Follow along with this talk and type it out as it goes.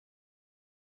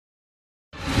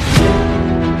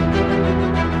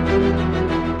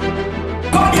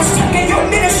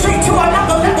ministry to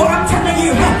another level. I'm telling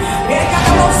you.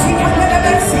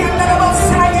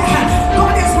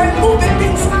 God is removing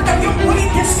things out of your way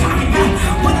this time.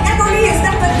 Whatever it is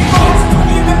that the devil has put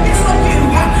in the midst of you,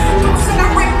 God said,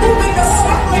 I'm removing the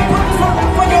stumbling blocks from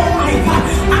off of your life.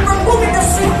 I'm removing the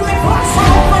stumbling blocks from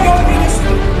off of your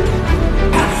ministry.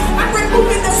 I'm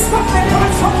removing the stumbling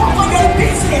blocks from off of your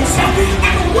business.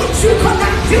 And what you could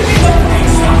not do in the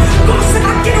flesh, God said,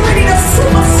 I'm getting ready to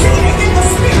supersede it in the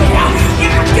spirit.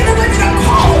 And I'm getting ready to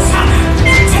cause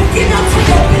men to give up to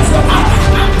your wisdom.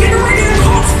 I'm getting ready to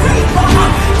cause favor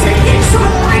to hit your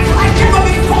life like never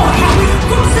before.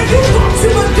 God said, you thought you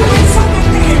were doing something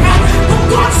then, but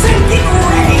God said, get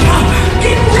ready.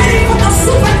 Get ready for the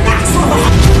supernatural.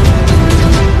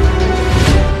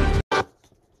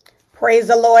 Praise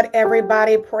the Lord,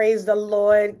 everybody. Praise the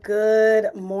Lord.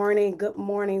 Good morning. Good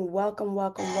morning. Welcome,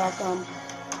 welcome, welcome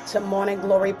to Morning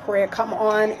Glory Prayer. Come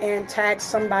on and tag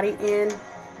somebody in.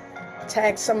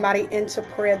 Tag somebody into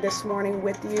prayer this morning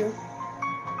with you.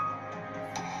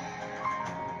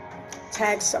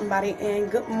 Tag somebody in.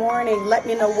 Good morning. Let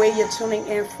me know where you're tuning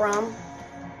in from.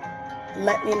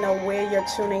 Let me know where you're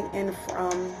tuning in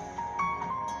from.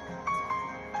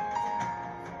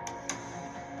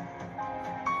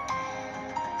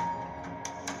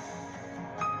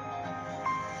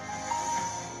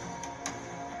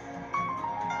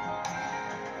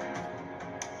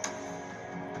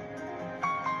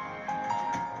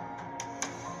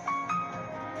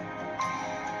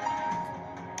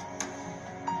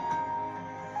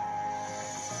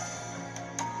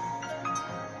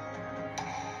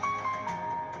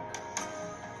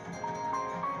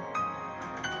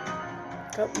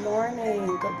 Good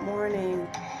morning. Good morning.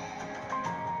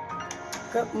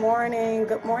 Good morning.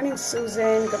 Good morning,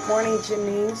 Susan. Good morning,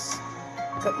 Janice.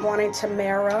 Good morning,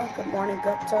 Tamara. Good morning,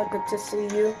 Gupta. Good to see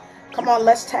you. Come on,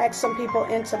 let's tag some people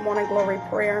into Morning Glory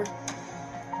Prayer.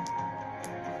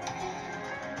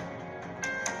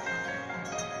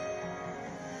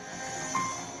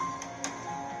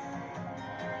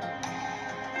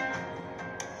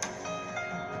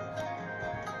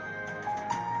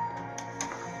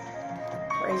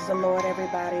 Praise the Lord,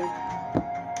 everybody.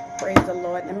 Praise the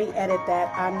Lord. Let me edit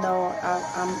that. I know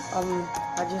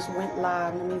I just went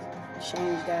live. Let me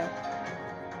change that.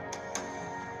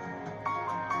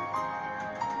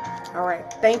 All right.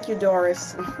 Thank you,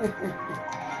 Doris.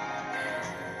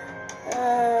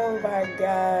 Oh my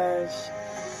gosh.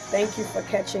 Thank you for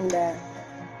catching that.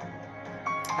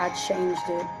 I changed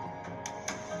it.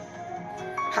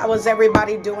 How is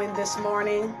everybody doing this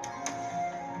morning?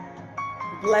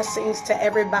 Blessings to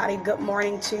everybody. Good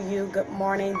morning to you. Good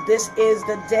morning. This is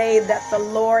the day that the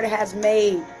Lord has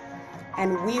made,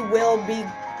 and we will be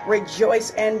rejoice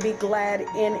and be glad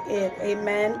in it.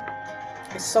 Amen.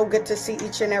 It's so good to see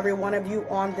each and every one of you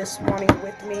on this morning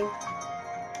with me.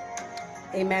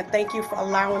 Amen. Thank you for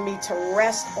allowing me to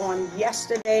rest on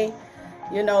yesterday.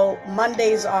 You know,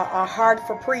 Mondays are hard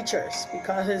for preachers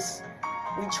because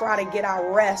we try to get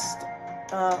our rest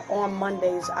on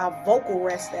Mondays, our vocal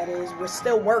rest, that is. We're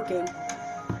still working,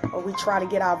 but we try to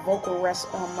get our vocal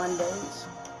rest on Mondays.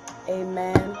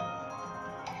 Amen.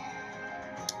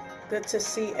 Good to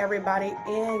see everybody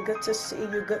in. Good to see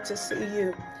you. Good to see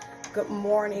you. Good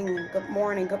morning. Good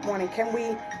morning. Good morning.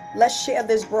 Let's share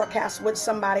this broadcast with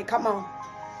somebody. Come on.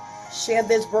 Share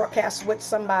this broadcast with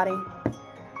somebody.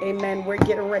 Amen. We're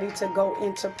getting ready to go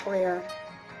into prayer.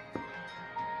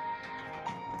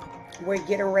 We're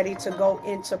getting ready to go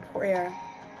into prayer.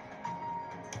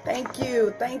 Thank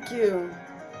you. Thank you.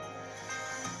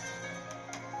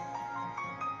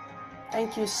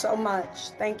 Thank you so much.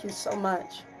 Thank you so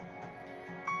much.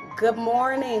 Good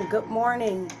morning. Good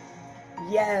morning.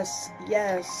 Yes.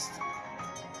 Yes.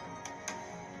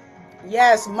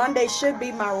 Yes. Monday should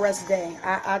be my rest day.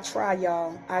 I try,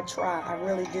 y'all. I try. I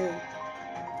really do.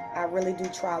 I really do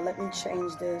try. Let me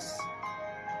change this.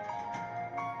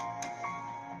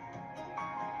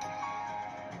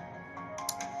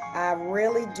 I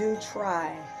really do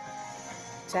try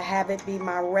to have it be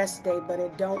my rest day, but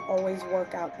it don't always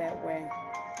work out that way.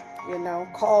 You know,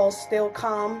 calls still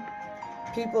come.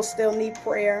 People still need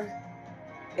prayer.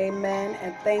 Amen.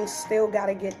 And things still got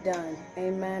to get done.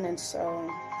 Amen. And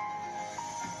so,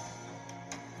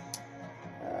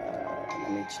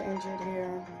 let me change it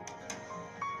here.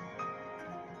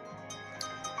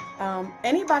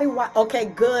 Anybody? Okay,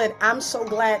 good. I'm so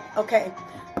glad. Okay.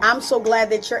 I'm so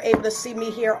glad that you're able to see me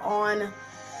here on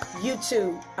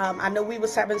YouTube. I know we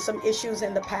was having some issues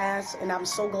in the past, and I'm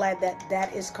so glad that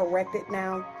that is corrected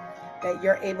now, that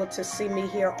you're able to see me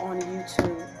here on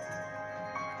YouTube.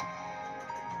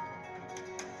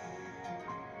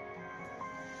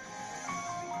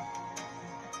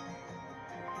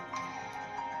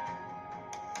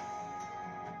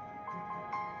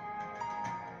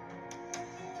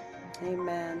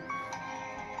 Amen.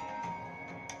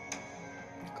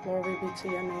 Glory be to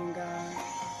your name, God.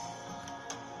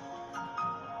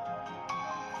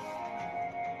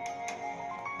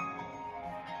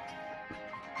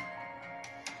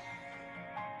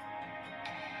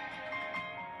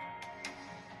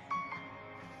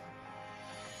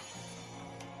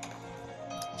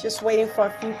 Just waiting for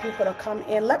a few people to come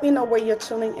in. Let me know where you're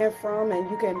tuning in from, and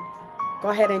you can go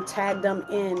ahead and tag them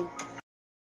in.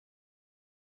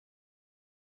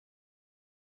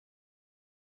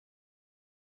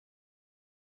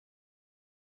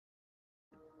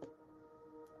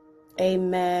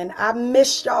 Amen. I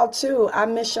miss y'all too. I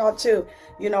miss y'all too.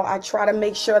 You know, I try to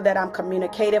make sure that I'm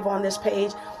communicative on this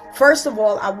page. First of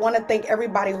all, I want to thank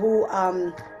everybody who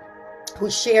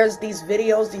shares these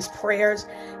videos, these prayers.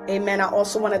 Amen. I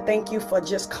also want to thank you for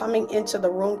just coming into the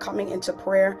room, coming into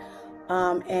prayer.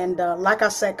 Like I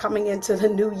said, coming into the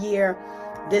new year,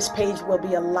 this page will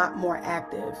be a lot more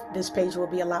active. This page will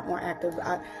be a lot more active.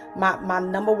 My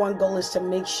number one goal is to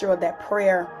make sure that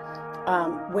prayer,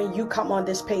 when you come on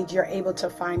this page, you're able to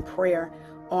find prayer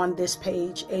on this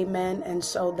page. Amen. And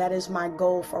so that is my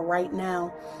goal for right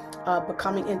now. But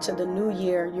coming into the new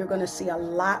year, you're going to see a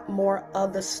lot more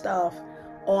other stuff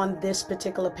on this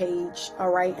particular page.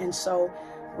 All right. And so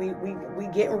we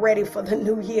getting ready for the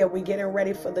new year. We're getting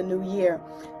ready for the new year.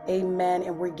 Amen.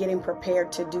 And we're getting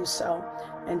prepared to do so.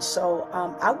 And so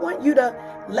I want you to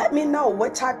let me know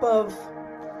what type of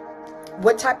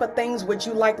things would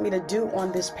you like me to do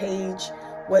on this page?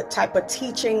 What type of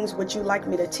teachings would you like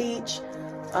me to teach?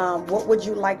 What would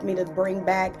you like me to bring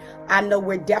back? I know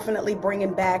we're definitely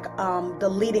bringing back the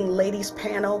Leading Ladies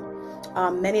panel.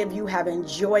 Many of you have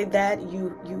enjoyed that.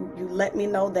 You let me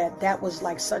know that was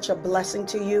like such a blessing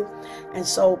to you. And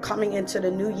so coming into the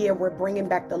new year, we're bringing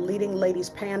back the Leading Ladies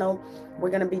panel. We're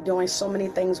going to be doing so many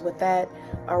things with that.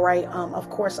 All right. Of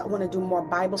course, I want to do more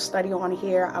Bible study on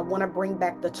here. I want to bring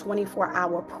back the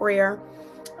 24-hour prayer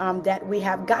that we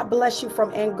have. God bless you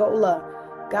from Angola.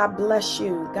 God bless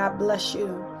you. God bless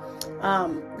you.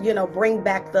 Bring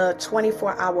back the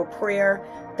 24-hour prayer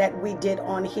that we did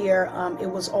on here. It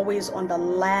was always on the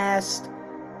last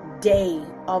day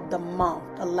of the month,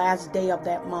 the last day of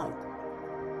that month.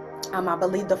 I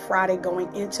believe the Friday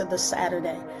going into the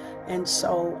Saturday. And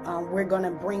so we're going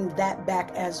to bring that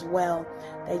back as well,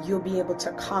 that you'll be able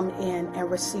to come in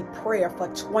and receive prayer for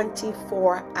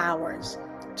 24 hours,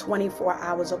 24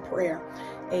 hours of prayer.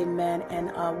 Amen.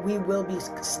 And we will be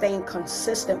staying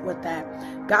consistent with that.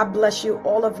 God bless you.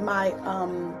 All of my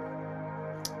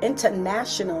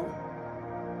international,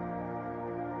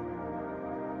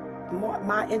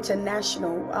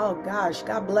 oh gosh,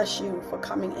 God bless you for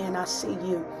coming in. I see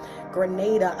you.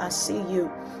 Grenada, I see you.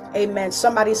 Amen.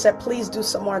 Somebody said, please do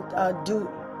some more,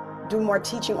 do more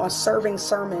teaching on serving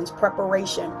sermons,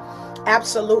 preparation.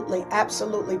 Absolutely.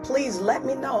 Absolutely. Please let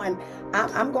me know. And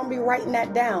I'm going to be writing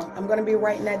that down. I'm going to be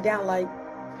writing that down. Like,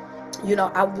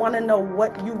 I want to know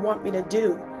what you want me to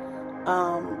do.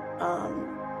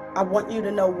 I want you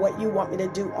to know what you want me to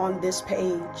do on this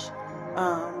page.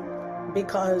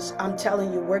 Because I'm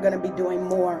telling you, we're going to be doing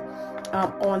more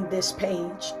on this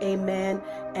page. Amen.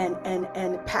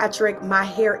 And Patrick, my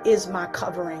hair is my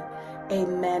covering.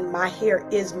 Amen. My hair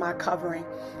is my covering.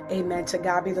 Amen. To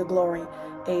God be the glory.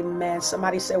 Amen.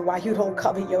 Somebody said, why you don't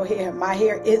cover your hair? My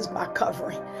hair is my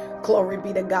covering. Glory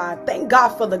be to God. Thank God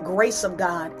for the grace of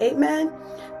God. Amen.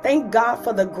 Thank God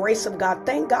for the grace of God.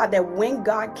 Thank God that when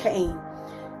God came,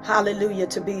 hallelujah,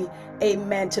 to be,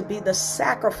 amen, to be the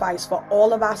sacrifice for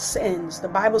all of our sins. The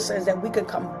Bible says that we can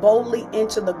come boldly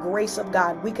into the grace of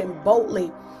God. We can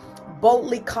boldly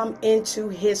come into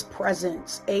his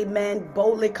presence. Amen.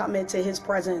 Boldly come into his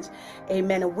presence.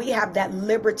 Amen. And we have that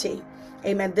liberty.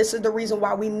 Amen. This is the reason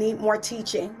why we need more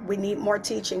teaching. We need more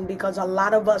teaching because a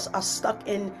lot of us are stuck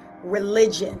in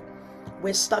religion.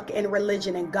 We're stuck in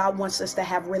religion and God wants us to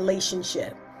have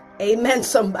relationship. Amen,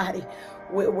 somebody.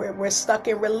 We're stuck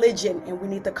in religion and we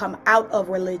need to come out of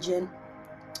religion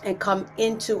and come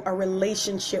into a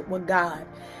relationship with God.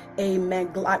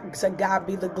 Amen. To God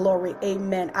be the glory.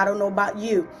 Amen. I don't know about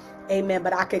you. Amen.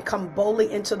 But I can come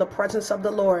boldly into the presence of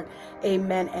the Lord.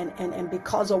 Amen. And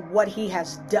because of what he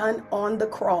has done on the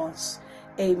cross.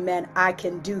 Amen. I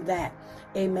can do that.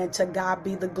 Amen. To God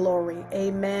be the glory.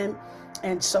 Amen.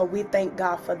 And so we thank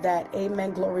God for that.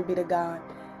 Amen. Glory be to God.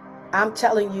 I'm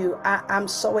telling you, I'm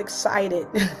so excited.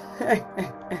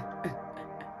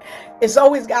 It's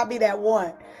always got to be that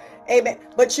one. Amen.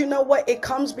 But you know what? It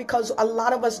comes because a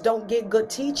lot of us don't get good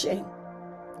teaching.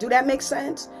 Do that make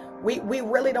sense? We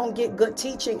really don't get good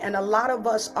teaching. And a lot of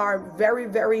us are very,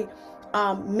 very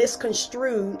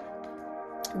misconstrued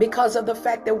because of the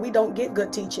fact that we don't get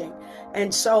good teaching.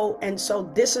 And so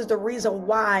this is the reason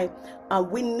why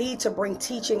we need to bring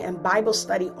teaching and Bible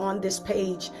study on this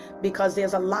page, because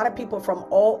there's a lot of people from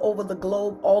all over the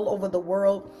globe, all over the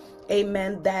world,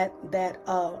 amen, that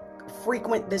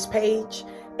frequent this page.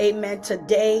 Amen.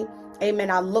 Today, amen,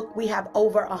 we have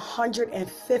over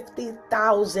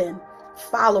 150,000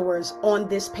 followers on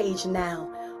this page now.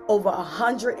 Over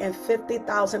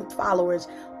 150,000 followers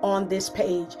on this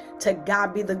page. To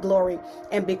God be the glory.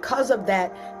 And because of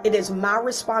that, it is my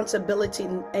responsibility,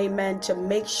 amen, to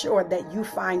make sure that you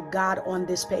find God on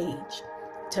this page.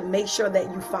 To make sure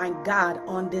that you find God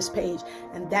on this page.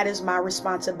 And that is my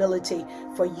responsibility,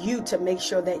 for you to make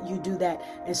sure that you do that.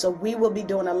 And so we will be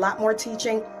doing a lot more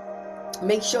teaching.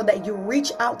 Make sure that you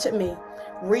reach out to me.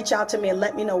 Reach out to me and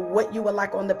let me know what you would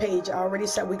like on the page. I already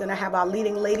said we're going to have our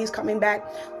leading ladies coming back.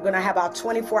 We're going to have our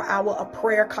 24-hour of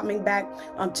prayer coming back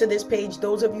to this page.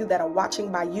 Those of you that are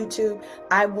watching by YouTube,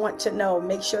 I want to know,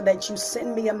 make sure that you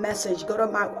send me a message. Go to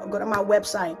my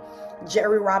website,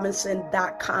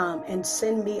 jerrirobinson.com, and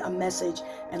send me a message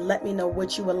and let me know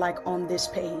what you would like on this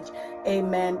page.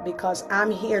 Amen. Because I'm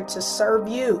here to serve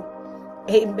you.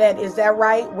 Amen. Is that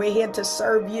right? We're here to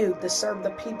serve you, to serve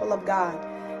the people of God.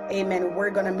 Amen.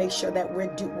 We're going to make sure that we're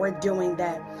doing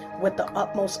that with the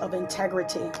utmost of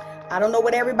integrity. I don't know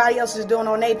what everybody else is doing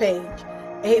on their page.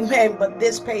 Amen. But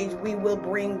this page, we will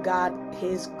bring God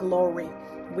his glory.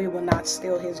 We will not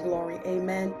steal his glory.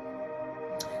 Amen.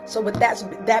 So with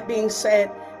that being said,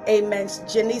 amen.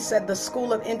 Janice said the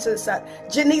School of Intercessors.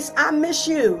 Janice, I miss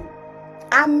you.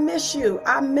 I miss you.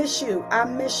 I miss you. I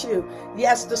miss you.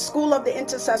 Yes, the School of the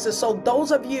Intercessors. So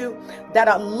those of you that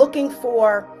are looking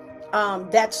for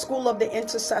that School of the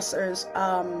Intercessors,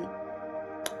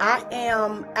 I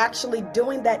am actually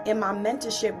doing that in my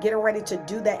mentorship, getting ready to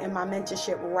do that in my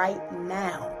mentorship right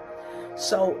now.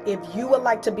 So if you would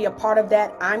like to be a part of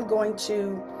that, I'm going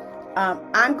to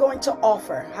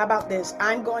offer, how about this?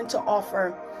 I'm going to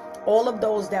offer all of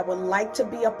those that would like to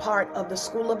be a part of the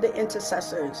School of the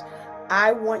Intercessors.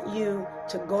 I want you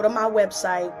to go to my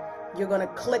website. You're going to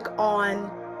click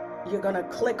on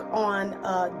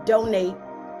donate,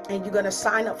 and you're going to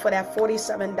sign up for that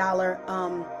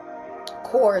 $47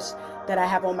 course that I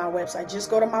have on my website. Just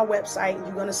go to my website.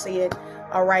 You're going to see it.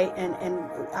 All right. And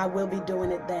I will be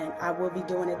doing it then. I will be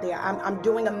doing it there. I'm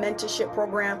doing a mentorship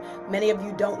program. Many of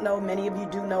you don't know. Many of you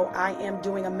do know. I am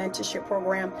doing a mentorship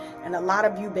program. And a lot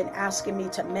of you have been asking me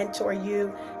to mentor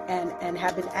you and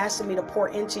have been asking me to pour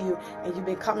into you. And you've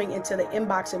been coming into the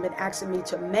inbox and been asking me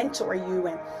to mentor you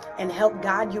and help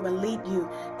guide you and lead you.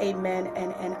 Amen.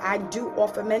 And I do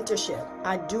offer mentorship.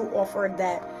 I do offer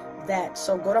that.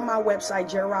 So go to my website,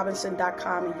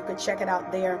 jerrirobinson.com, and you can check it out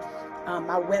there.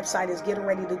 My website is getting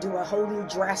ready to do a whole new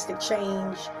drastic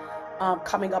change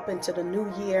coming up into the new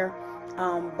year.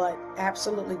 But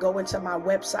absolutely go into my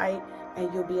website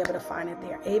and you'll be able to find it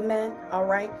there. Amen. All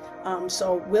right.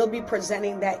 So we'll be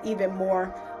presenting that even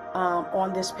more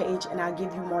on this page, and I'll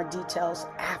give you more details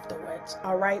afterwards.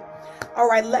 All right. All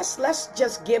right. Let's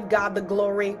just give God the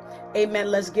glory.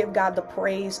 Amen. Let's give God the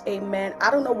praise. Amen.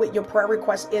 I don't know what your prayer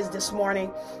request is this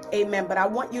morning. Amen. But I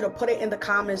want you to put it in the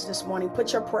comments this morning.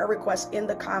 Put your prayer request in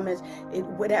the comments.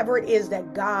 Whatever it is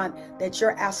that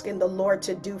you're asking the Lord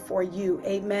to do for you.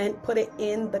 Amen. Put it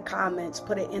in the comments.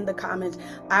 Put it in the comments.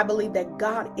 I believe that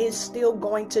God is still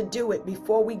going to do it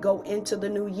before we go into the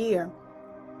new year.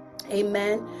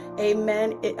 Amen.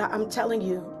 Amen. I'm telling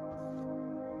you.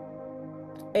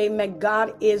 Amen.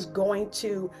 God is going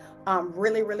to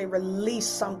really release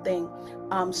something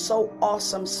so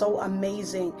awesome, so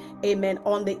amazing. Amen.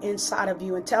 On the inside of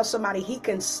you. And tell somebody he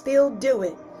can still do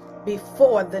it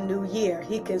before the new year.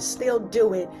 He can still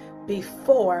do it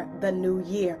before the new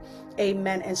year.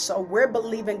 Amen. And so we're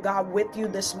believing God with you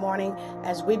this morning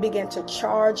as we begin to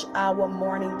charge our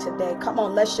morning today. Come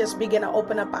on, let's just begin to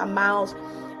open up our mouths.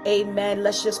 Amen.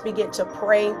 Let's just begin to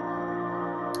pray.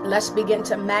 Let's begin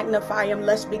to magnify him.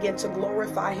 Let's begin to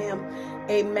glorify him.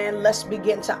 Amen. Let's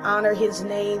begin to honor his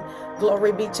name.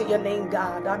 Glory be to your name,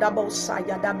 God.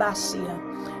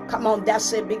 Come on,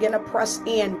 that's it. Begin to press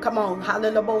in. Come on.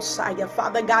 Hallelujah.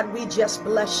 Father God, we just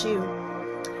bless you.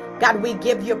 God, we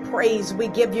give you praise. We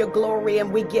give you glory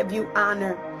and we give you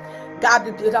honor. God,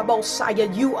 the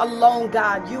Messiah, you alone,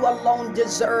 God, you alone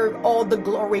deserve all the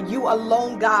glory. You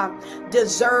alone, God,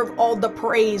 deserve all the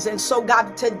praise. And so,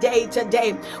 God, today,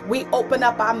 we open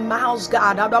up our mouths,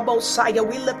 God, the Messiah.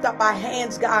 We lift up our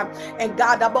hands, God, and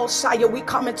God, the Messiah, we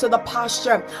come into the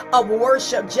posture of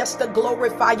worship just to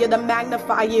glorify you, to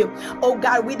magnify you. Oh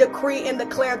God, we decree and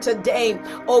declare today,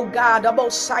 oh God, the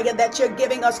Messiah, that you're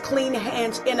giving us clean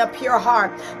hands and a pure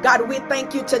heart. God, we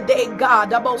thank you today,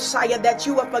 God, the Messiah, that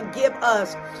you will forgive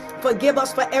us. Forgive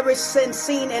us for every sin,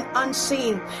 seen and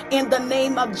unseen, in the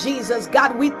name of Jesus.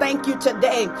 God, we thank you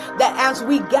today that as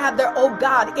we gather, oh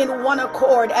God, in one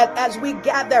accord, as we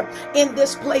gather in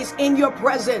this place, in your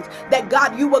presence, that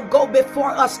God, you will go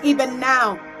before us even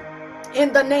now.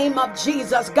 In the name of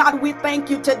Jesus, God, we thank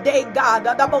you today, God,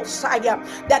 the Messiah,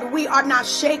 that we are not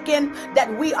shaken, that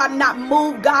we are not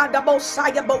moved, God, the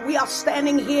Messiah, but we are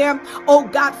standing here, oh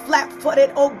God,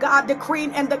 flat-footed, oh God,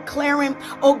 decreeing and declaring,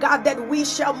 oh God, that we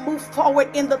shall move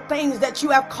forward in the things that you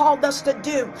have called us to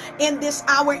do in this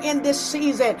hour, in this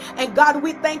season. And God,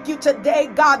 we thank you today,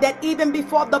 God, that even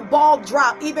before the ball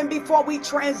drop, even before we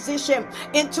transition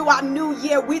into our new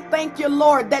year, we thank you,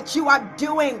 Lord, that you are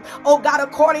doing, oh God,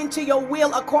 according to your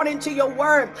will, according to your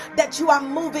word, that you are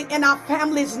moving in our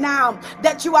families now,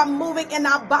 that you are moving in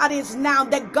our bodies now,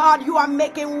 that God, you are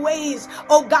making ways,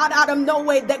 oh God, out of no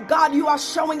way, that God, you are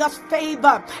showing us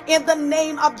favor in the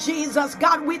name of Jesus.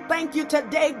 God, we thank you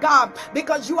today, God,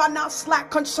 because you are not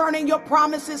slack concerning your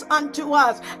promises unto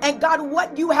us. And God,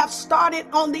 what you have started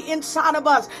on the inside of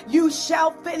us, you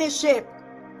shall finish it.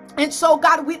 And so,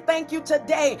 God, we thank you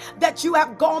today that you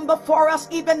have gone before us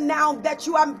even now, that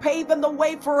you are paving the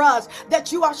way for us, that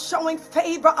you are showing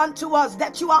favor unto us,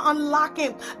 that you are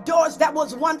unlocking doors that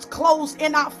was once closed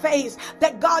in our face,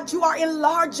 that, God, you are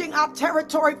enlarging our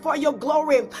territory for your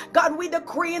glory. God, we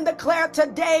decree and declare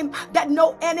today that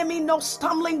no enemy, no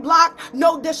stumbling block,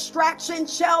 no distraction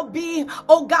shall be,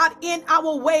 oh God, in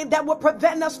our way that will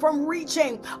prevent us from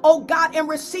reaching, oh God, and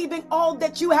receiving all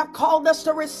that you have called us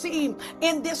to receive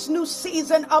in this new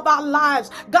season of our lives.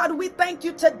 God, we thank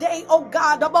you today, oh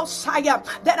God, the Messiah,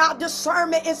 that our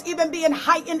discernment is even being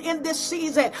heightened in this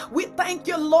season. We thank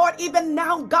you, Lord, even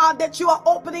now, God, that you are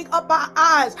opening up our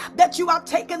eyes, that you are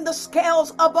taking the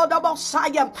scales of the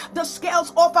Messiah, the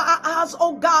scales off our eyes,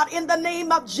 oh God, in the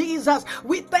name of Jesus.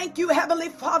 We thank you, Heavenly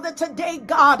Father, today,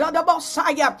 God, the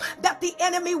Messiah, that the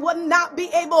enemy will not be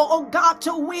able, oh God,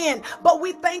 to win. But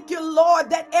we thank you,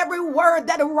 Lord, that every word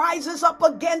that rises up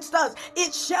against us,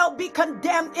 it shall be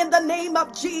condemned in the name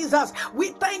of Jesus. We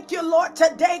thank you, Lord,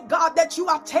 today, God, that you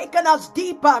are taking us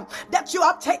deeper, that you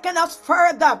are taking us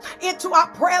further into our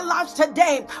prayer lives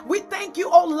today. We thank you,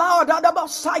 oh Lord, the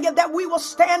Messiah, that we will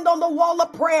stand on the wall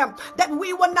of prayer, that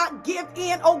we will not give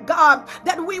in, oh God,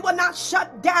 that we will not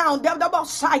shut down, the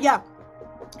Messiah.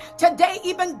 Today,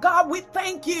 even God, we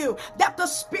thank you that the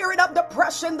spirit of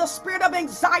depression, the spirit of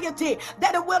anxiety,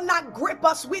 that it will not grip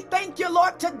us. We thank you,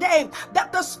 Lord, today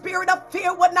that the spirit of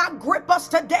fear will not grip us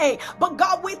today. But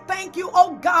God, we thank you,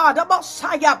 oh God, the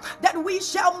Messiah, that we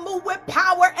shall move with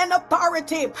power and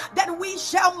authority, that we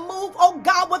shall move, oh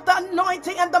God, with the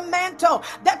anointing and the mantle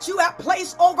that you have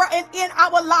placed over and in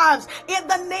our lives. In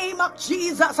the name of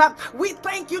Jesus, we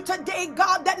thank you today,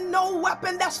 God, that no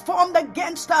weapon that's formed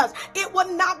against us, it will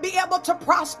not be able to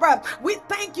prosper. We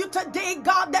thank you today,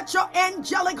 God, that your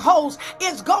angelic host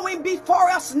is going before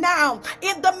us now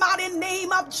in the mighty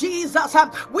name of Jesus.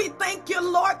 We thank you,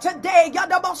 Lord, today,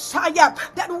 Yada Messiah,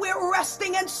 that we're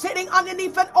resting and sitting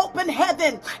underneath an open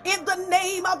heaven in the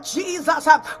name of Jesus.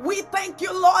 We thank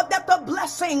you, Lord, that the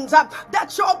blessings,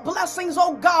 that your blessings,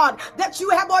 oh God, that you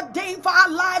have ordained for our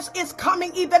lives is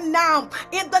coming even now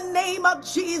in the name of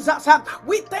Jesus.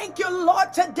 We thank you,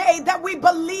 Lord, today that we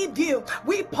believe you.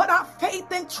 We put our faith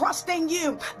and trust in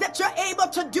you, that you're able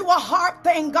to do a hard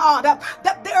thing, God,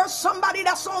 that there's somebody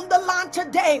that's on the line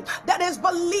today that is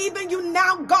believing you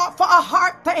now, God, for a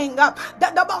hard thing, that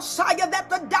the Messiah, that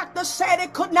the doctor said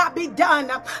it could not be done,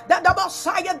 that the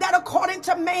Messiah, that according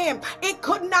to man, it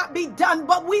could not be done.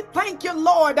 But we thank you,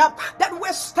 Lord, that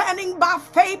we're standing by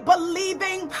faith,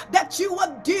 believing that you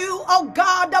would do, oh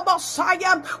God, the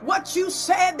Messiah, what you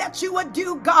said that you would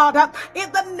do, God,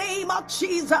 in the name of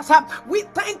Jesus. We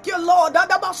thank you, Lord,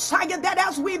 the Messiah, that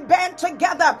as we band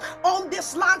together on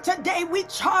this line today, we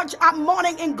charge our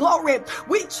morning in glory.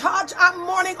 We charge our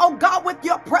morning, oh God, with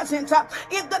your presence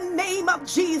in the name of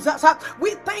Jesus.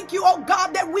 We thank you, oh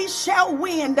God, that we shall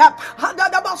win. The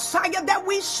Messiah, that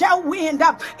we shall win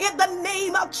in the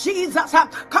name of Jesus.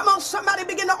 Come on, somebody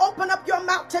begin to open up your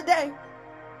mouth today.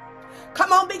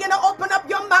 Come on, begin to open up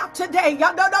your mouth today.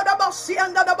 Come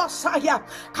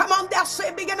on, that's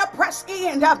it. Begin to press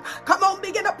in. Come on,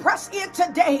 begin to press in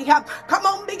today. Come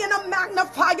on, begin to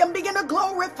magnify Him. Begin to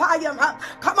glorify Him.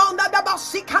 Come on,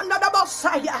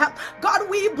 God,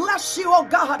 we bless you, oh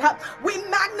God. We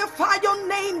magnify your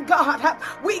name, God.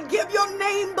 We give your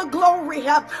name the glory.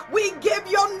 We give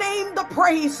your name the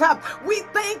praise. We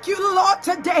thank you, Lord,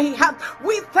 today.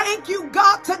 We thank you,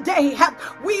 God, today.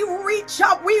 We reach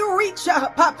up. We reach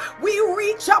up. We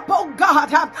reach up, oh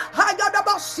God.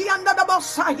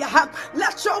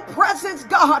 Let your presence,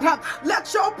 God,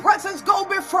 let your presence go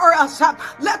before us.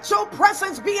 Let your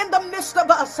presence be in the midst of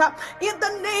us. In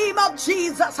the name of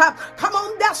Jesus. Come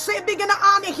on, that's it. Begin to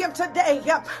honor Him today.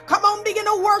 Come on, begin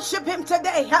to worship Him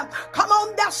today. Come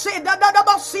on, that's it.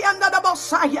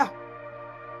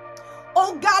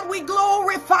 Oh God, we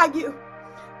glorify you.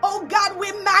 Oh God,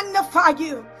 we magnify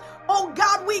you. Oh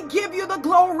God, we give you the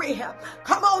glory.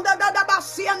 Come on,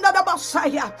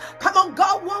 come on,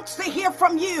 God wants to hear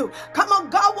from you. Come on,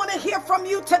 God want to hear from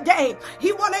you today.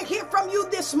 He want to hear from you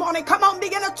this morning. Come on,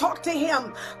 begin to talk to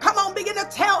Him. Come on, begin to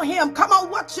tell Him. Come on,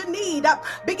 what you need.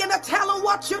 Begin to tell Him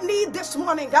what you need this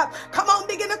morning. Come on,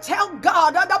 begin to tell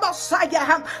God.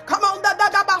 Come on,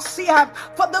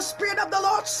 for the Spirit of the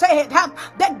Lord said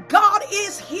that God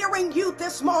is hearing you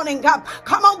this morning.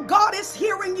 Come on, God is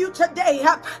hearing you today.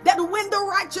 That when the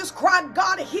righteous cry,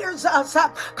 God hears us.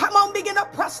 Come on, begin to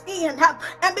press in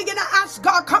and begin to ask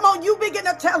God. Come on, you begin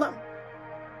to tell Him.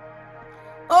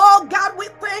 Oh God, we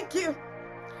thank you.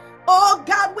 Oh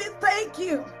God, we thank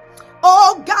you.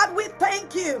 Oh God, we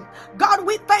thank you. God,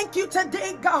 we thank you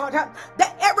today, God,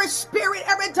 that every spirit,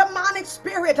 every demonic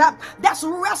spirit that's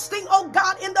resting, oh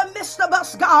God, in the midst of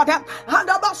us, God, in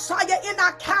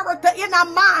our character, in our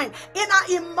mind, in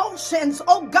our emotions,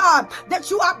 oh God, that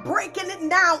you are breaking it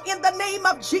now in the name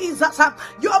of Jesus.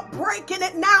 You're breaking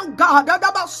it now, God.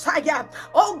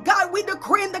 Oh God, we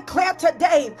decree and declare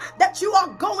today that you are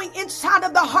going inside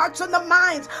of the hearts and the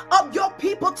minds of your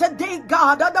people today,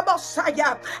 God.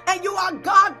 And you are,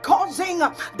 God, causing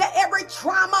that every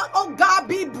trauma, oh God,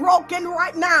 be broken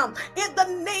right now in the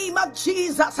name of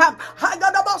Jesus. Come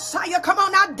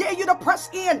on, I dare you to press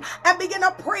in and begin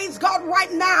to praise God right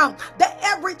now that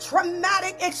every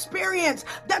traumatic experience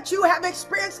that you have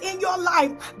experienced in your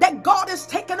life, that God has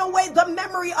taken away the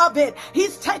memory of it.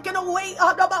 He's taken away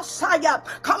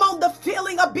come on, the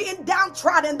feeling of being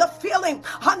downtrodden, the feeling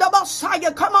come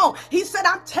on. He said,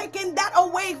 I'm taking that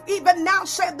away even now,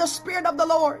 said the Spirit of the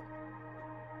Lord.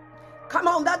 Come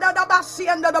on,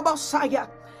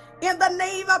 in the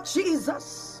name of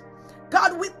Jesus.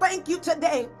 God, we thank you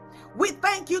today. We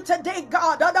thank you today,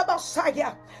 God,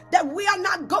 that we are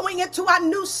not going into our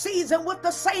new season with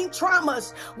the same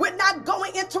traumas. We're not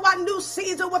going into our new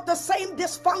season with the same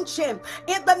dysfunction.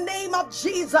 In the name of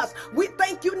Jesus, we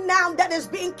thank you now that is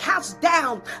being cast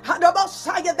down.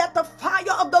 That the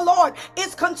fire of the Lord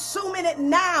is consuming it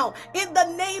now. In the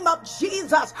name of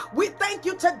Jesus, we thank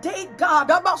you today, God,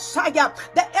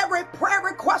 that every prayer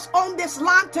request on this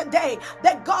line today,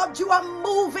 that God, you are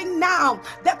moving now,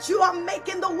 that you are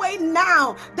making the way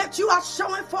now, that you are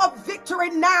showing for victory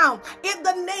now. In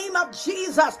the name of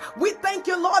Jesus, we thank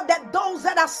you, Lord, that those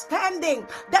that are standing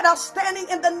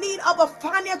in the need of a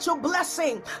financial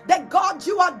blessing, that God,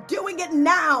 you are doing it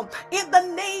now. In the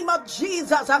name of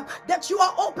Jesus, that you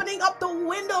are opening up the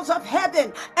windows of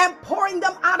heaven and pouring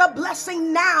them out a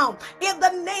blessing now. In the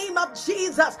name of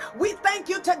Jesus, we thank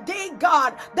you today,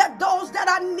 God, that those that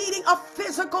are needing a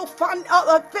physical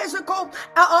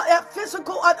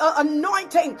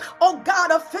anointing, oh God,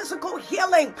 a physical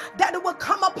healing, that it will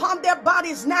come upon their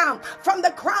bodies now, from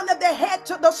the crown of their head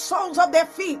to the soles of their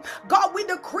feet. God, we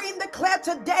decree and declare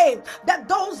today that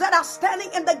those that are standing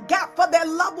in the gap for their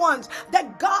loved ones,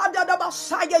 that God, the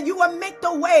Messiah, you will make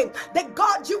the way, that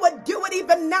God, you would do it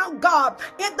even now, God,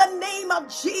 in the name of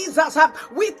Jesus.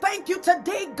 We thank you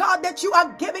today, God, that you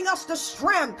are giving us the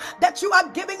strength,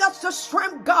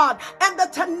 God, and the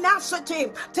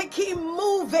tenacity to keep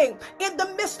moving in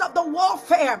the midst of the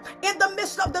warfare, in the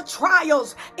midst of the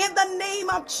trials, in the name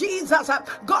of Jesus.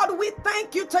 God, we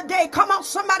thank you today. Come on,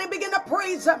 somebody begin to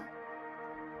praise Him.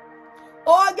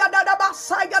 Oh,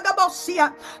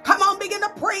 come on, begin to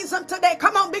praise Him today.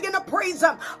 Come on, begin to praise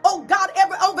Him. Oh God,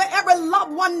 over every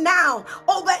loved one now,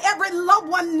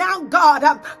 God.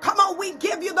 Come on, we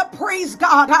give you the praise,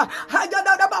 God.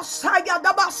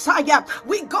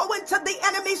 We go into the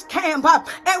enemy's camp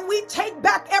and we take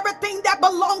back everything that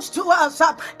belongs to us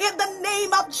in the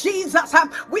name of Jesus.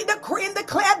 We decree and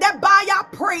declare that by our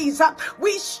praise,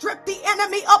 we strip the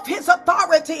enemy of his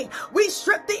authority. We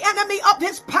strip the enemy of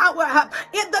his power.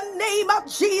 In the name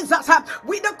of Jesus,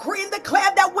 we decree and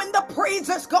declare that when the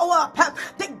praises go up,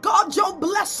 that God, your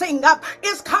blessing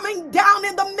is coming down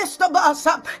in the midst of us.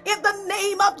 In the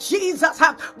name of Jesus,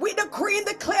 we decree and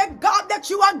declare, God, that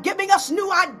you are giving us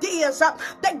new ideas.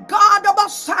 That God, the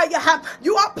Messiah,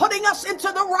 you are putting us into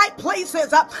the right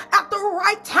places at the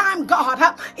right time, God.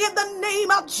 In the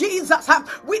name of Jesus,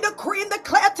 we decree and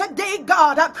declare today,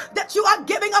 God, that you are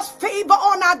giving us favor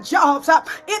on our jobs.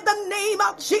 In the name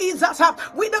of Jesus,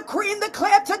 we decree and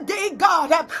declare today, God,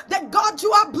 that God,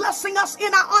 you are blessing us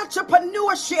in our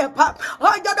entrepreneurship.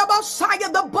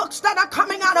 The books that are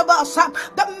coming out of us,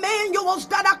 the manuals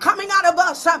that are coming out of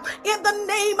us, in the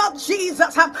name of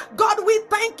Jesus, God, we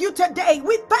thank you today.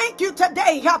 We thank you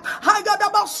today,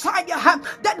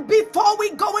 that before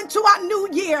we go into our new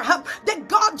year, that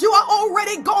God, you are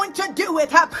already going to do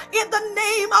it. In the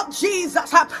name of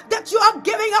Jesus, that you are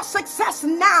giving us success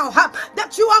now,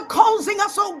 that you are causing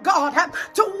us, oh God,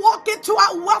 to walk into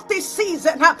our wealthy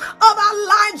season of our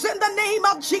lives in the name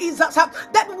of Jesus,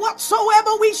 that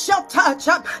whatsoever we shall touch,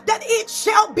 that it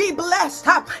shall be blessed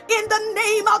in the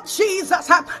name of Jesus.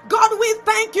 God, we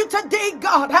thank you today,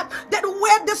 God, that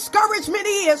where discouragement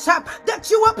is, that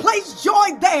you will place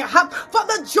joy there, for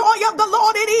the joy of the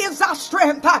Lord, it is our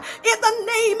strength. In the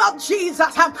name of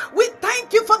Jesus, we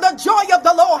thank you for the joy of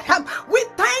the Lord. We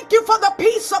thank you for the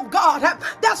peace of God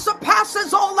that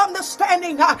surpasses all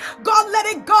understanding. God, let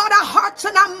it guard our hearts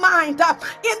and our mind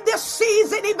in this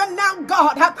season, even now,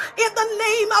 God, in the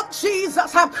name of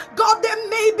Jesus. God, there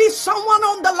may be someone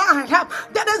on the line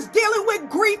that is dealing with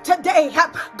grief today.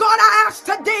 God, I ask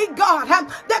today, God,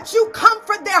 that you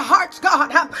comfort their hearts,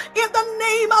 God, in the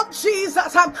name of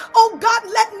Jesus. Oh God,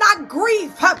 let not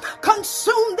grief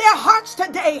consume their hearts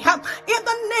today. In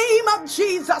the name of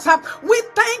Jesus, we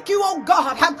thank you, oh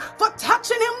God, for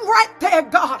touching him right there,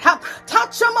 God.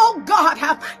 Touch them, oh God,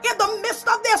 in the midst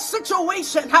of their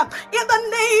situation. In the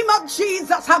name of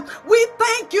Jesus, we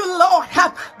thank you, Lord.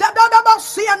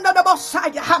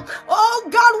 Oh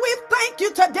God, we thank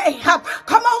you today.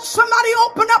 Come on, somebody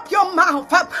open up your mouth.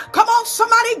 Come on,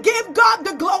 somebody give God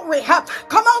the glory.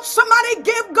 Come on, somebody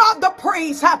give God the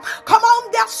praise. Come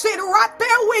on, that's it right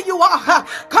there where you are.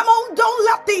 Come on, don't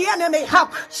let the enemy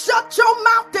shut your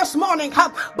mouth this morning,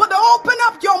 but open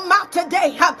up your mouth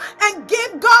today and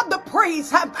give God the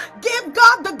praise. Give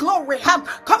God the glory.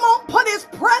 Come on, put his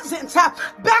presence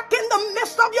back in the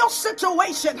midst of your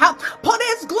situation. Put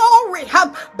his glory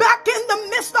back in the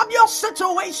midst of your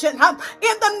situation.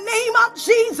 In the name of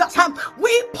Jesus,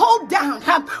 we pull down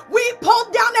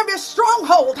every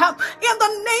stronghold in the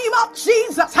name of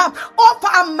Jesus, off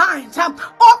our minds,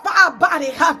 off our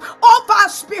body, off our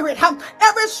spirit.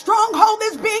 Every stronghold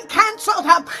is being canceled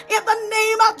in the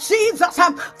name of Jesus,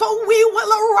 for we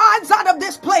will arise out of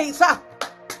this place.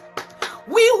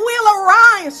 We will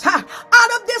arise out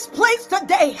of this place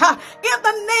today in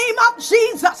the name of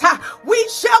Jesus. We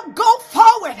shall go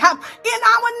forward in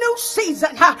our new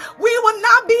season. We will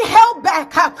not be held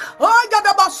back.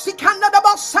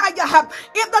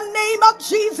 In the name of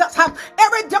Jesus,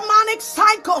 every demonic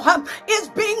cycle is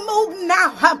being moved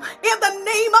now. In the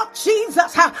name of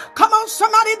Jesus, come on,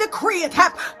 somebody decree it.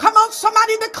 Come on,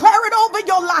 somebody declare it over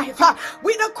your life.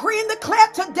 We decree and declare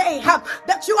today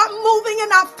that you are moving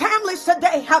in our families today.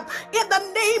 In the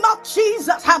name of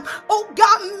Jesus, oh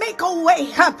God, make a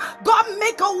way. God,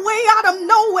 make a way out of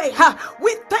no way.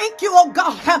 We thank you, oh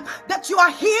God, that you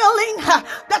are healing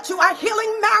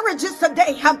marriages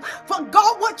today. For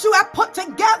God, what you have put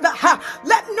together,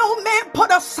 let no man put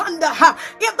asunder.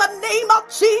 In the name of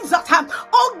Jesus,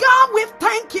 oh God, we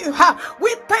thank you.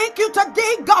 We thank you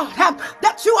today, God,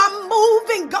 that you are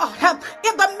moving, God,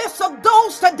 in the midst of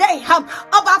those today, of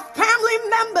our family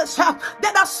members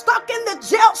that are stuck in the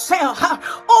jail cell.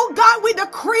 Oh God, we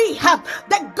decree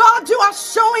that God, you are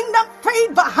showing them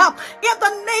favor in the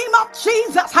name of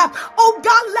Jesus. Oh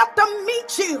God, let them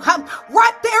meet you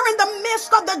right there in the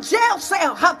midst of the jail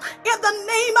cell in the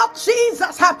name of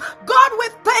Jesus. God, we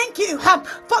thank you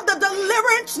for the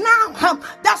deliverance now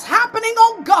that's happening,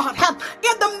 oh God,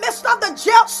 in the midst of the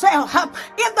jail cell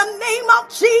in the name of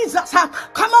Jesus.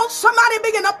 Come on, somebody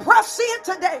begin to press in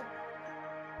today.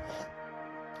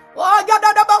 Oh,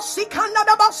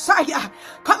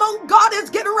 come on, God is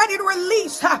getting ready to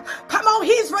release. Come on,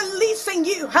 he's releasing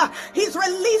you. He's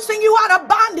releasing you out of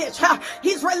bondage.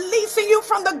 He's releasing you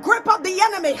from the grip of the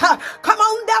enemy. Come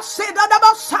on, that's it.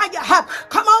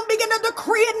 Come on, begin to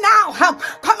decree it now.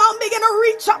 Come on, begin to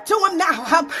reach up to him now.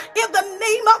 In the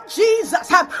name of Jesus,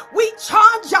 we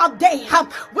charge our day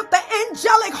with the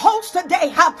angelic host today.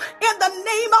 In the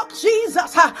name of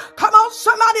Jesus, come on,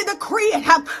 somebody decree it.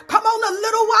 Come on, a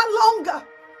little while longer.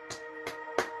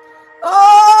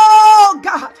 Oh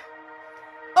God.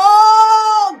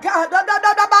 Oh God.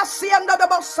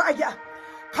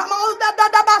 Come on.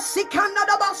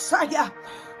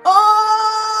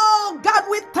 Oh God,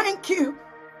 we thank you.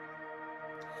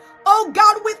 Oh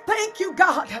God, we thank you,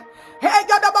 God. Hey,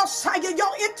 God, the Messiah,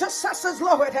 your intercessors,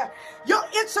 Lord. Your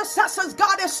intercessors,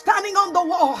 God, is standing on the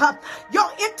wall. Your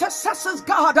intercessors,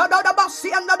 God.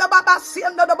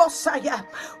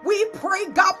 We pray,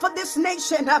 God, for this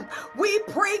nation. We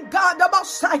pray, God, the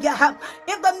Messiah,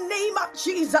 in the name of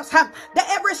Jesus, that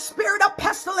every spirit of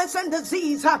pestilence and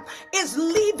disease is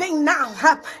leaving now.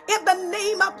 In the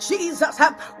name of Jesus,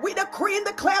 we decree and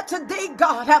declare today,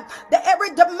 God, that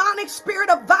every demonic spirit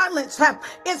of violence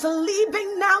is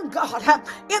leaving now, God.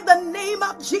 In the name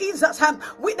of Jesus,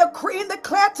 we decree and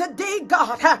declare today,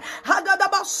 God, that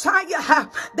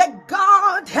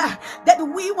God, that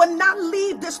we will not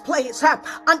leave this place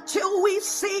until we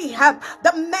see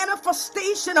the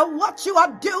manifestation of what you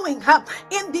are doing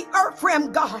in the earth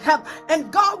realm, God.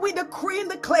 And God, we decree and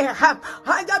declare that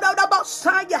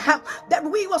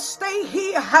we will stay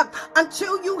here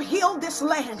until you heal this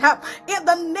land. In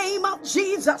the name of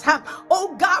Jesus,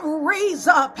 oh God, raise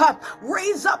up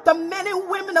the men and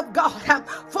women of God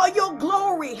for your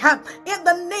glory. In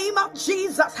the name of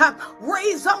Jesus,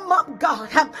 raise them up, God.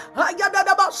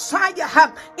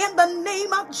 In the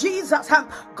name of Jesus,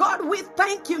 God, we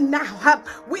thank you now.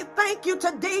 We thank you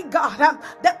today, God,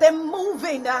 that they're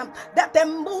moving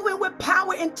with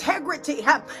power, integrity,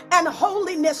 and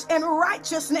holiness and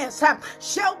righteousness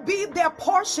shall be their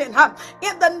portion.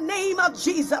 In the name of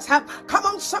Jesus, come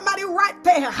on, somebody right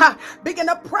there, begin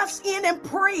to press in and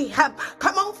pray.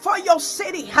 Come on, for your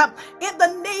city. In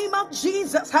the name of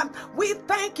Jesus, we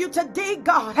thank you today,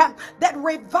 God, that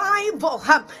revival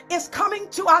is coming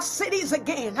to our cities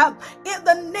again. In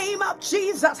the name of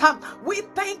Jesus, we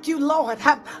thank you, Lord,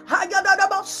 that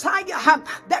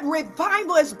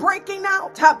revival is breaking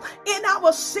out in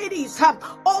our cities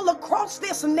all across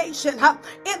this nation.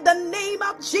 In the name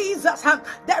of Jesus,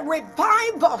 that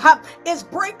revival is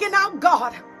breaking out,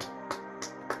 God,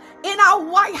 in our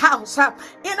White House,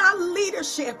 in our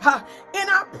leadership, in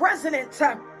our presidents.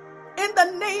 In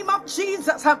the name of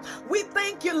Jesus, we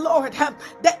thank you, Lord,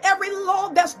 that every law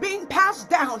that's being passed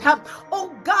down,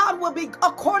 oh God, will be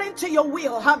according to your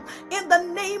will. In the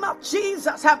name of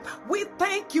Jesus, we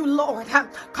thank you, Lord.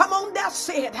 Come on, that's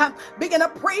it. Begin to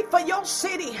pray for your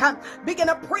city. Begin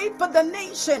to pray for the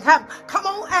nation. Come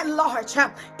on, at large.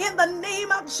 In the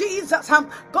name of Jesus,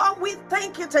 God, we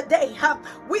thank you today.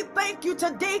 We thank you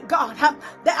today, God, that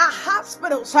our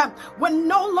hospitals will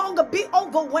no longer be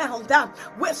overwhelmed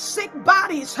with sick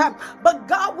bodies, but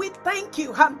God, we thank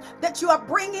you that you are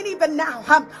bringing even now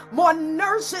more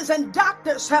nurses and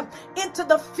doctors into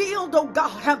the field, oh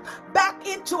God, back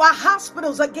into our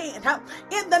hospitals again.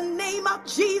 In the name of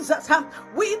Jesus,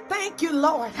 we thank you,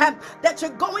 Lord, that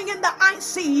you're going in the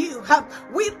ICU.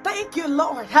 We thank you,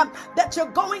 Lord, that you're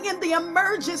going in the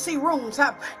emergency rooms.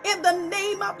 In the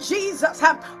name of Jesus,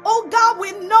 oh God,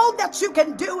 we know that you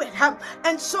can do it,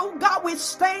 and so God, we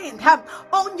stand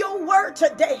on your word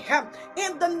today.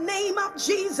 In the name of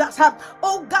Jesus,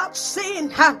 oh God,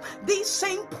 send these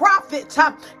same prophets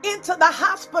into the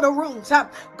hospital rooms.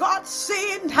 God,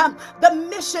 send the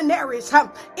missionaries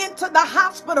into the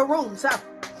hospital rooms.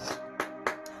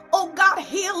 Oh God,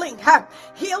 healing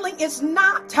is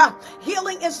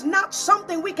not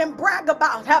something we can brag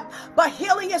about, but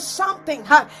healing is something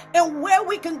and where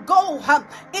we can go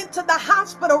into the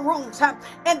hospital rooms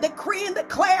and decree and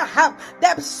declare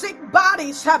that sick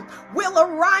bodies will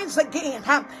arise again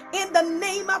in the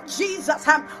name of Jesus.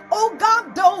 Oh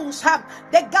God, those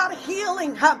that got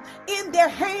healing in their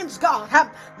hands, God,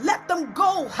 let them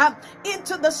go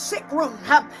into the sick room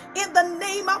in the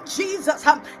name of Jesus.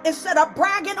 Instead of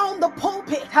bragging on the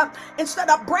pulpit, instead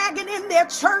of bragging in their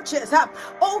churches,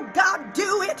 oh God,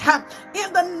 do it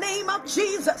in the name of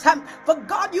Jesus. For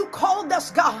God, you called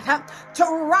us, God, to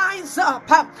rise up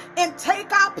and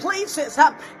take our places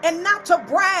and not to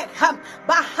brag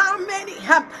by how many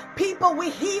people we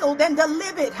healed and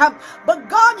delivered, but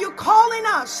God, you're calling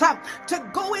us to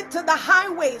go into the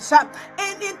highways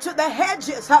and into the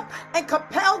hedges and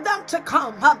compel them to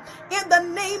come in the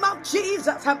name of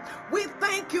Jesus. We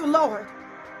thank you, Lord.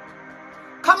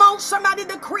 Come on, somebody,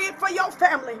 decree it for your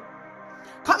family.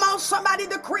 Come on, somebody,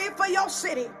 decree it for your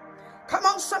city. Come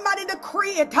on, somebody,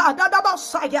 decree it for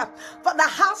the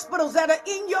hospitals that are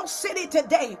in your city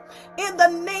today. In the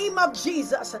name of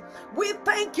Jesus, we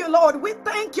thank you, Lord. We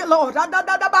thank you, Lord. Oh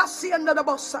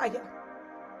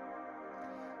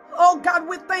God,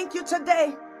 we thank you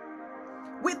today.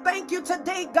 We thank you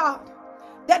today, God,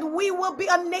 that we will be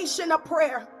a nation of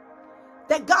prayer,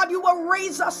 That God, you will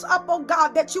raise us up, oh God,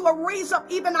 that you will raise up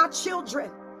even our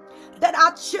children. That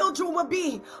our children will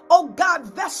be, oh God,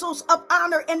 vessels of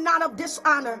honor and not of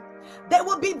dishonor. They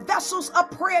will be vessels of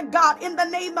prayer, God, in the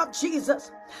name of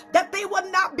Jesus. That they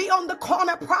will not be on the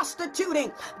corner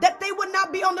prostituting. That they will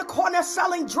not be on the corner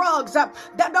selling drugs.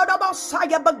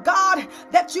 But God,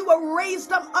 that you will raise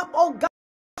them up, oh God,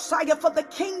 for the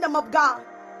kingdom of God.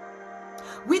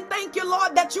 We thank you,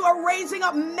 Lord, that you are raising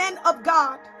up men of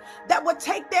God that will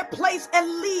take their place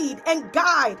and lead and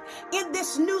guide in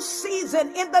this new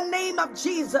season in the name of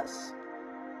Jesus.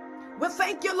 We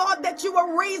thank you, Lord, that you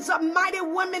will raise up mighty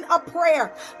women of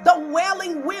prayer, the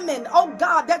wailing women, oh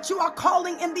God, that you are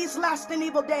calling in these last and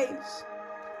evil days.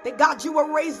 That God, you will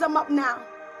raise them up now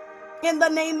in the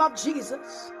name of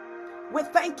Jesus. We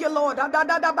thank you, Lord. God,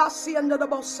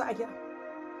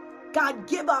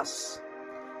 give us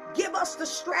the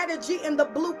strategy and the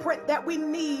blueprint that we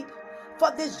need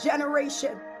for this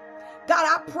generation. God,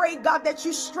 I pray, God, that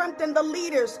you strengthen the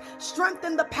leaders,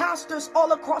 strengthen the pastors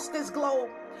all across this globe.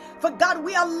 For God,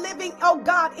 we are living, oh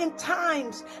God, in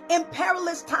times, in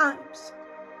perilous times,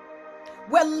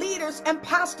 where leaders and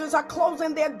pastors are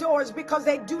closing their doors because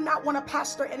they do not want to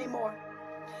pastor anymore.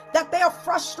 That they are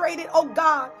frustrated, oh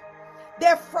God.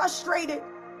 They're frustrated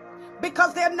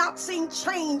because they're not seeing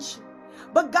change.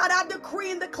 But God, I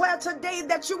decree and declare today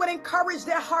that you would encourage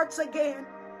their hearts again.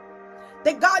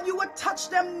 That God, you would touch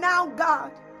them now,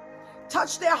 God.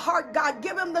 Touch their heart, God.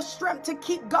 Give them the strength to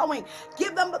keep going.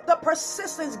 Give them the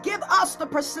persistence. Give us the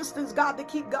persistence, God, to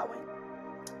keep going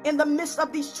in the midst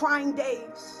of these trying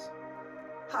days.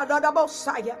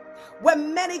 Where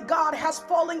many, God, has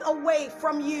fallen away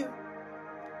from you.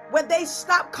 Where they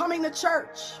stop coming to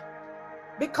church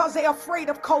because they're afraid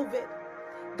of COVID.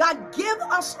 God, give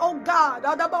us, oh God,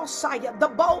 the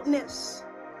boldness.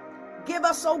 Give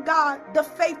us, oh God, the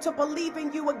faith to believe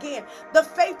in you again. The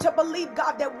faith to believe,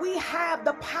 God, that we have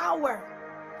the power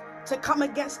to come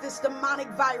against this demonic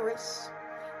virus.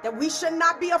 That we should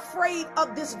not be afraid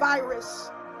of this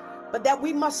virus, but that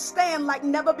we must stand like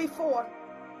never before.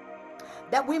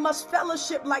 That we must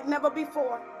fellowship like never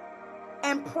before.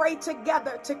 And pray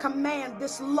together to command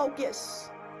this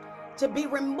locust to be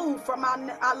removed from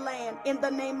our land in the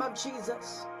name of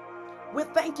Jesus. We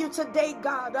thank you today,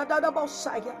 God,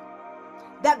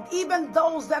 that even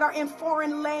those that are in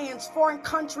foreign lands, foreign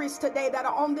countries today that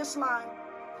are on this line,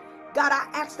 God, I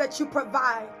ask that you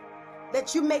provide,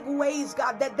 that you make ways,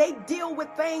 God, that they deal with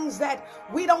things that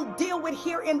we don't deal with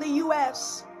here in the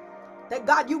U.S. That,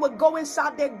 God, you would go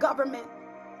inside their government.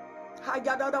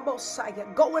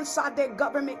 Go inside their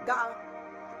government, God.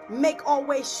 Make all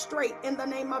ways straight in the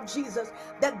name of Jesus.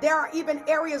 That there are even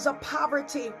areas of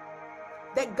poverty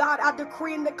that, God, I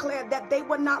decree and declare that they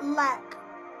will not lack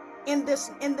in this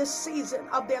season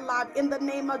of their life in the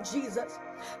name of Jesus.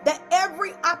 That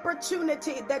every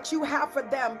opportunity that you have for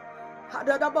them,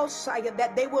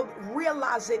 that they will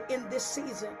realize it in this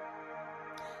season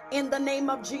in the name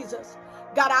of Jesus.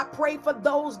 God, I pray for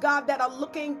those, God, that are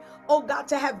looking, oh God,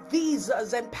 to have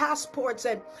visas and passports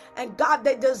and God,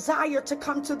 they desire to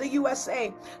come to the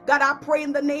USA. God, I pray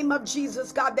in the name of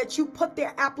Jesus, God, that you put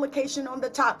their application on the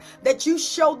top, that you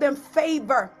show them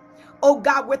favor, oh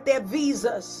God, with their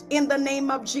visas in the name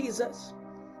of Jesus.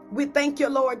 We thank you,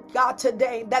 Lord God,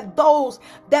 today that those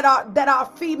that are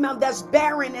female, that's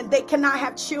barren and they cannot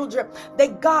have children,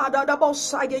 that God,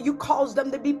 you cause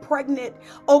them to be pregnant,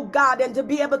 oh God, and to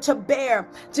be able to bear,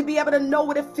 to be able to know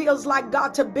what it feels like,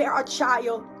 God, to bear a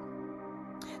child.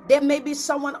 There may be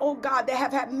someone, oh God, that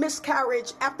have had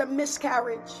miscarriage after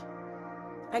miscarriage.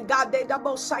 And God, they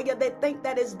think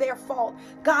that is their fault.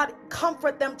 God,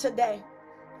 comfort them today.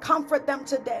 Comfort them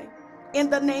today in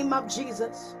the name of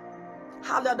Jesus.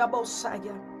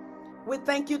 Hallelujah. We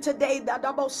thank you today that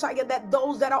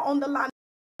those that are on the line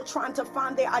are trying to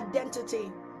find their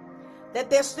identity, that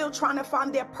they're still trying to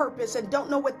find their purpose and don't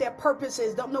know what their purpose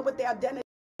is, don't know what their identity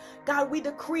is. God, we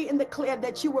decree and declare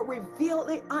that you will reveal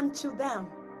it unto them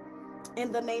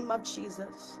in the name of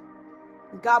Jesus.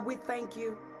 God, we thank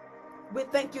you. We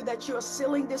thank you that you are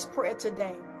sealing this prayer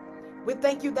today. We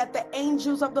thank you that the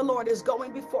angels of the Lord is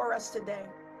going before us today.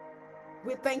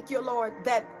 We thank you, Lord,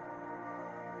 that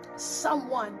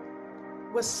someone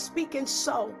was speaking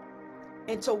so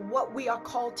into what we are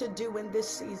called to do in this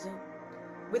season.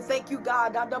 We thank you,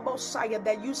 God,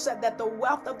 that you said that the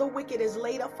wealth of the wicked is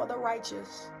laid up for the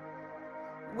righteous.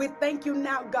 We thank you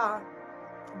now, God,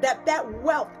 that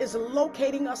wealth is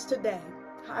locating us today.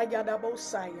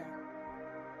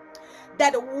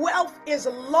 That wealth is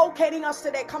locating us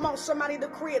today. Come on, somebody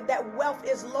decree it. That wealth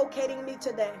is locating me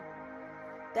today.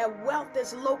 That wealth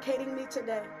is locating me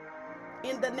today.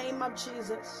 In the name of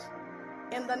Jesus.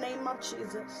 in the name of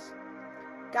Jesus.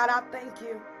 God, I thank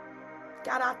you.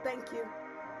 God, I thank you.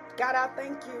 God, I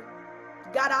thank you.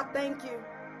 God, I thank you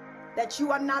that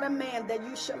you are not a man that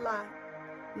you shall lie,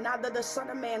 neither the son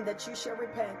of man that you shall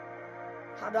repent.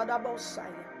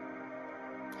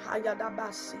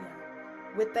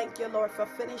 We thank you, Lord, for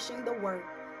finishing the work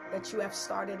that you have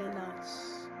started in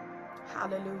us.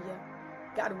 Hallelujah.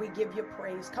 God, we give you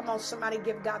praise. Come on, somebody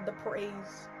give God the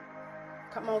praise.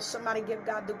 Come on, somebody give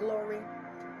God the glory.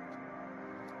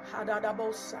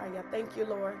 Thank you,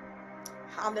 Lord.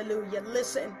 Hallelujah.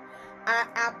 Listen,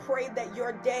 I pray that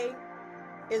your day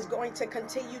is going to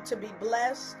continue to be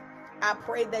blessed. I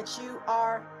pray that you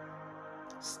are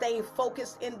staying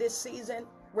focused in this season.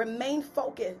 Remain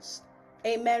focused.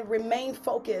 Amen. Remain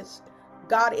focused.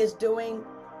 God is doing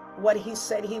what he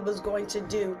said he was going to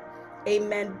do.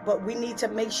 Amen. But we need to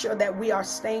make sure that we are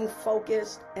staying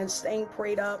focused and staying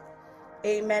prayed up.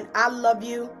 Amen. I love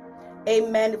you.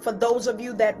 Amen. For those of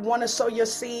you that want to sow your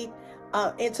seed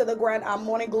into the ground, our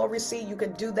morning glory seed, you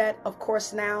could do that, of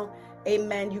course, now.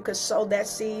 Amen. You could sow that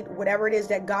seed, whatever it is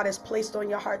that God has placed on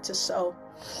your heart to sow.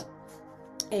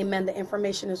 Amen. The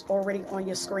information is already on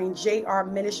your screen. JR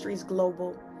Ministries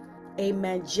Global.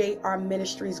 Amen. JR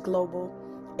Ministries Global.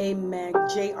 Amen.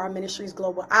 JR Ministries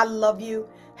Global. I love you.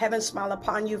 Heaven smile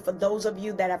upon you. For those of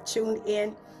you that have tuned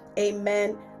in,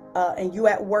 amen, and you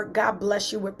at work, God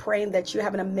bless you. We're praying that you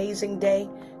have an amazing day.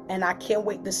 And I can't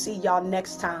wait to see y'all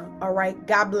next time. All right.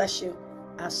 God bless you.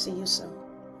 I'll see you soon.